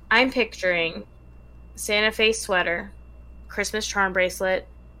 I'm picturing Santa Fe sweater, Christmas charm bracelet,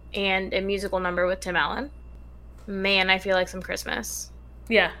 and a musical number with Tim Allen. Man, I feel like some Christmas.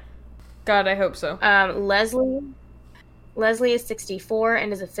 Yeah. God, I hope so. Leslie is 64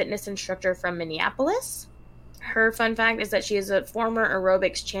 and is a fitness instructor from Minneapolis. Her fun fact is that she is a former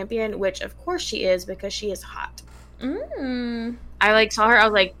aerobics champion, which of course she is because she is hot. I saw her, I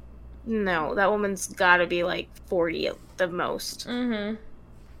was like, no, that woman's gotta be 40 at the most.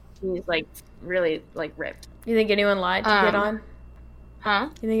 She's really ripped. You think anyone lied to get on? Huh?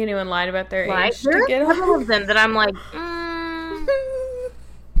 You think anyone lied about their age There to get are on? several of them that I'm like,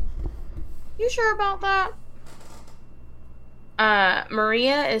 you sure about that?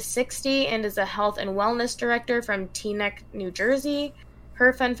 Maria is 60 and is a health and wellness director from Teaneck, New Jersey.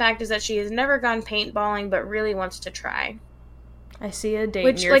 Her fun fact is that she has never gone paintballing, but really wants to try. I see a date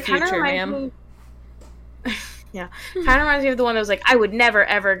in your future, ma'am. Yeah. Kind of reminds me of the one that was like, I would never,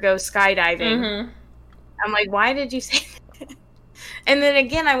 ever go skydiving. I'm like, why did you say that? And then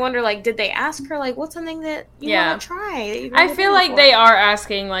again, I wonder, did they ask her, what's something that you want to try? I feel like they are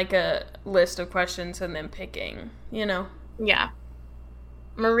asking, a list of questions and then picking, Yeah.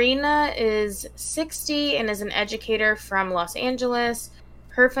 Marina is 60 and is an educator from Los Angeles.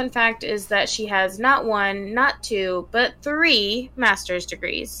 Her fun fact is that she has not 1, not 2, but 3 master's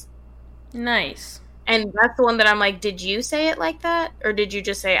degrees. Nice. And that's the one that I'm like, did you say it like that? Or did you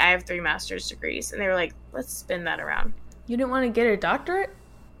just say, I have 3 master's degrees? And they were like, let's spin that around. You didn't want to get a doctorate?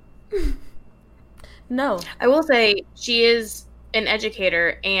 No. I will say, she is an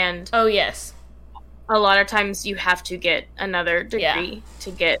educator, and... Oh, yes. A lot of times you have to get another degree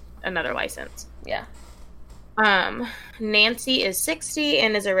to get another license. Yeah. Nancy is 60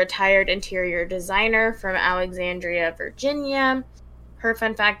 and is a retired interior designer from Alexandria, Virginia. Her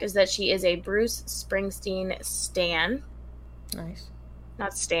fun fact is that she is a Bruce Springsteen stan. Nice.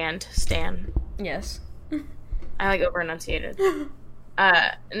 Not stand, stan. Yes. I over-enunciated.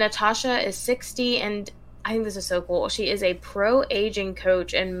 Natasha is 60 and I think this is so cool. She is a pro-aging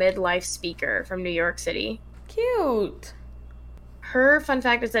coach and midlife speaker from New York City. Cute. Her fun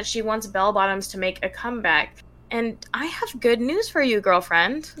fact is that she wants bell-bottoms to make a comeback. And I have good news for you,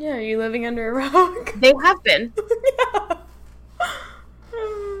 girlfriend. Yeah, are you living under a rock? They have been.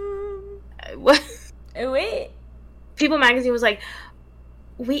 What? Wait. People magazine was like,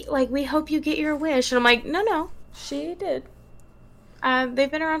 we hope you get your wish. And I'm like, no. She did. They've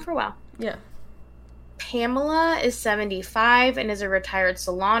been around for a while. Yeah. Pamela is 75 and is a retired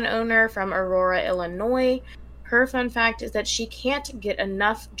salon owner from Aurora, Illinois. Her fun fact is that she can't get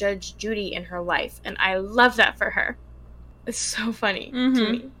enough Judge Judy in her life, and I love that for her. It's so funny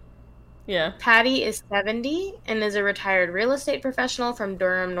to me. Yeah. Patty is 70 and is a retired real estate professional from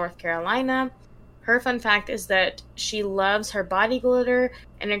Durham, North Carolina. Her fun fact is that she loves her body glitter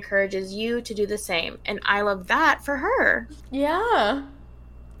and encourages you to do the same, and I love that for her. Yeah.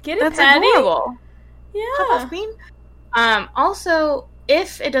 Get it, That's Patty. adorable. Yeah. Pop off, queen. Also,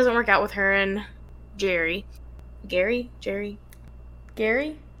 if it doesn't work out with her and Jerry. The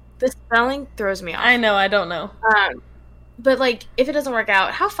spelling throws me off. I know, I don't know. But if it doesn't work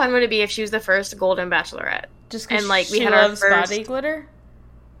out, how fun would it be if she was the first Golden Bachelorette? Just because we she had loves our first body glitter?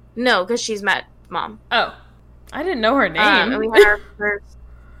 No, because she's Matt's mom. Oh. I didn't know her name. And we had our first...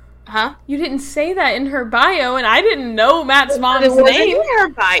 Huh? You didn't say that in her bio, and I didn't know Matt's mom's it wasn't name. in her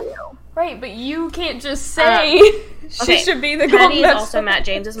bio. Right, but you can't just say she should be the Patty Golden is also Bachelorette. Matt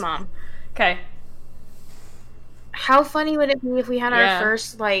James's mom. Okay. How funny would it be if we had our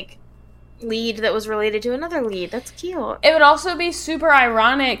first, lead that was related to another lead? That's cute. It would also be super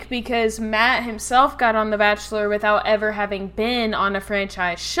ironic because Matt himself got on The Bachelor without ever having been on a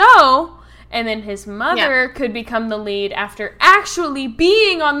franchise show, and then his mother could become the lead after actually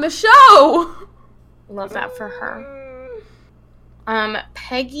being on the show. Love that for her.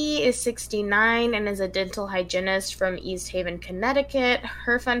 Peggy is 69 and is a dental hygienist from East Haven, Connecticut.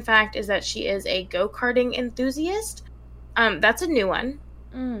 Her fun fact is that she is a go-karting enthusiast. That's a new one.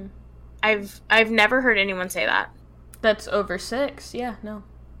 I've never heard anyone say that. That's over 6. Yeah, no.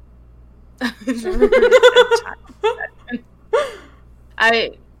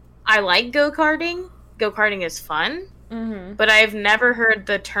 I like go-karting. Go-karting is fun. But I've never heard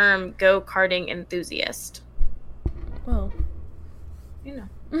the term go-karting enthusiast. Well, you know.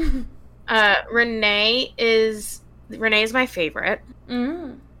 Renee is my favorite.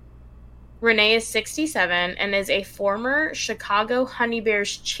 Renee is 67 and is a former Chicago Honey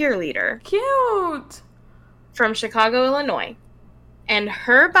Bears cheerleader. Cute! From Chicago, Illinois. And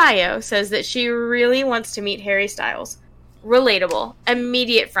her bio says that she really wants to meet Harry Styles. Relatable.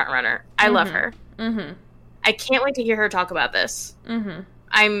 Immediate frontrunner. I love her. Mm-hmm. I can't wait to hear her talk about this. Mm-hmm.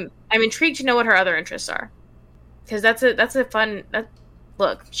 I'm intrigued to know what her other interests are. Because that's a fun...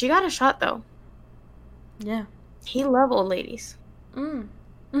 Look, she got a shot, though. Yeah. He love old ladies.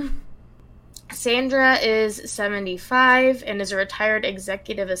 Sandra is 75 and is a retired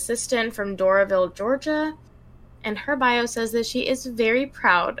executive assistant from Doraville, Georgia. And her bio says that she is very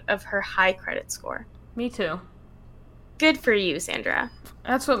proud of her high credit score. Me too. Good for you, Sandra.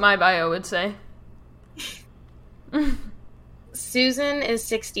 That's what my bio would say. Susan is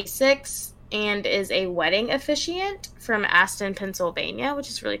 66 and is a wedding officiant from Aston, Pennsylvania, which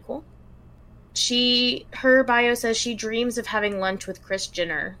is really cool. Her bio says she dreams of having lunch with Kris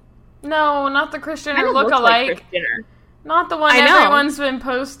Jenner. No, not the Kris Jenner Kinda looks lookalike. like Kris Jenner. Not the one everyone's been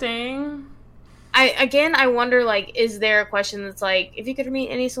posting. I wonder, like, is there a question that's like, if you could meet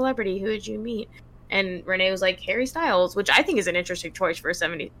any celebrity, who would you meet? And Renee was like, Harry Styles, which I think is an interesting choice for a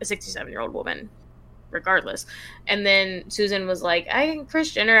 67-year-old woman, regardless. And then Susan was like,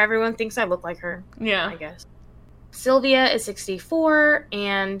 Kris Jenner, everyone thinks I look like her. Yeah. I guess. Sylvia is 64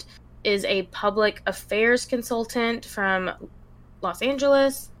 and is a public affairs consultant from Los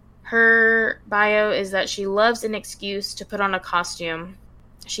Angeles. Her bio is that she loves an excuse to put on a costume.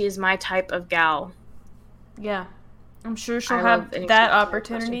 She is my type of gal. Yeah. I'm sure she'll have that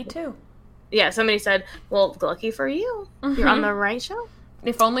opportunity too. Yeah, somebody said, well, lucky for you. Mm-hmm. You're on the right show.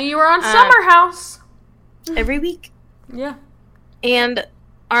 If only you were on Summer House. Every week. Yeah. And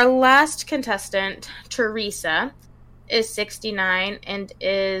our last contestant, Teresa, is 69 and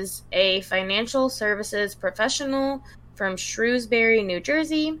is a financial services professional from Shrewsbury, New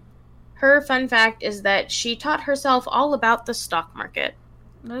Jersey. Her fun fact is that she taught herself all about the stock market.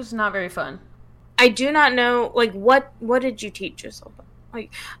 That is not very fun. I do not know, like, what did you teach yourself?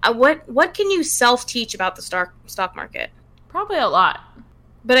 Like, what can you self-teach about the stock market? Probably a lot.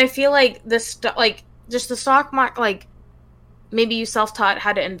 But I feel like just the stock market, like, maybe you self-taught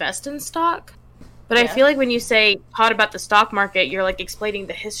how to invest in stock. But yeah. I feel like when you say taught about the stock market, you're, like, explaining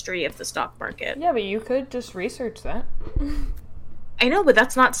the history of the stock market. Yeah, but you could just research that. I know, but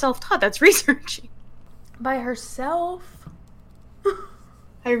that's not self-taught. That's researching. By herself?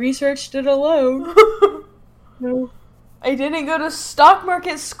 I researched it alone. No. I didn't go to stock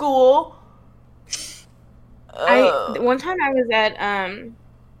market school. One time I was at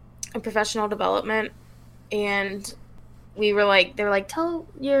a professional development, and they were like, tell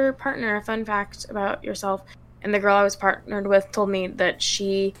your partner a fun fact about yourself. And the girl I was partnered with told me that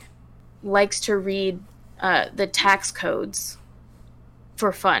she likes to read the tax codes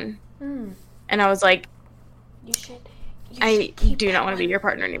for fun. And I was like, I do not want to be your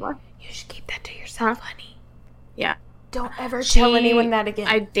partner anymore. You should keep that to yourself, honey. Yeah. Don't ever tell anyone that again.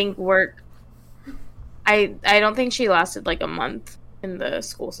 I think I don't think she lasted like a month in the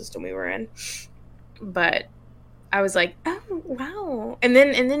school system we were in. But I was like, oh, wow. And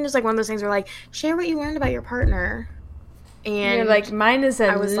then just like one of those things where like, share what you learned about your partner. And you're like, mine is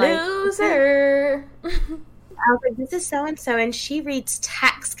a loser. I was like, this is so-and-so, and she reads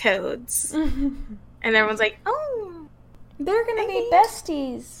tax codes. And everyone's like, oh. They're going to be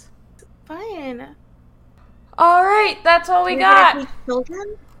besties. Fine. All right, that's all we got.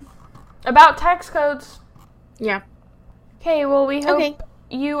 Children? About tax codes. Yeah. Okay, well, we hope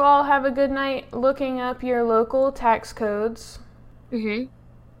you all have a good night looking up your local tax codes.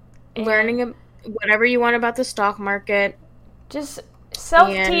 Mm-hmm. Learning whatever you want about the stock market. Just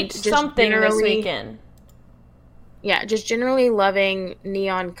self-teach something this weekend. Yeah, just generally loving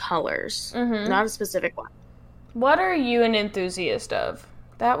neon colors. Mm-hmm. Not a specific one. What are you an enthusiast of?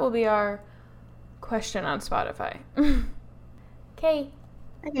 That will be our question on Spotify. Okay.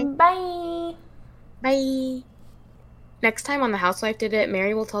 Bye. Bye. Next time on The Housewife Did It,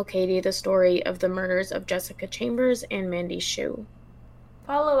 Mary will tell Katie the story of the murders of Jessica Chambers and Mandy Shue.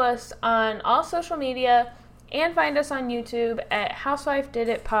 Follow us on all social media and find us on YouTube at Housewife Did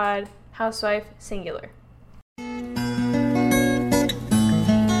It Pod, Housewife singular.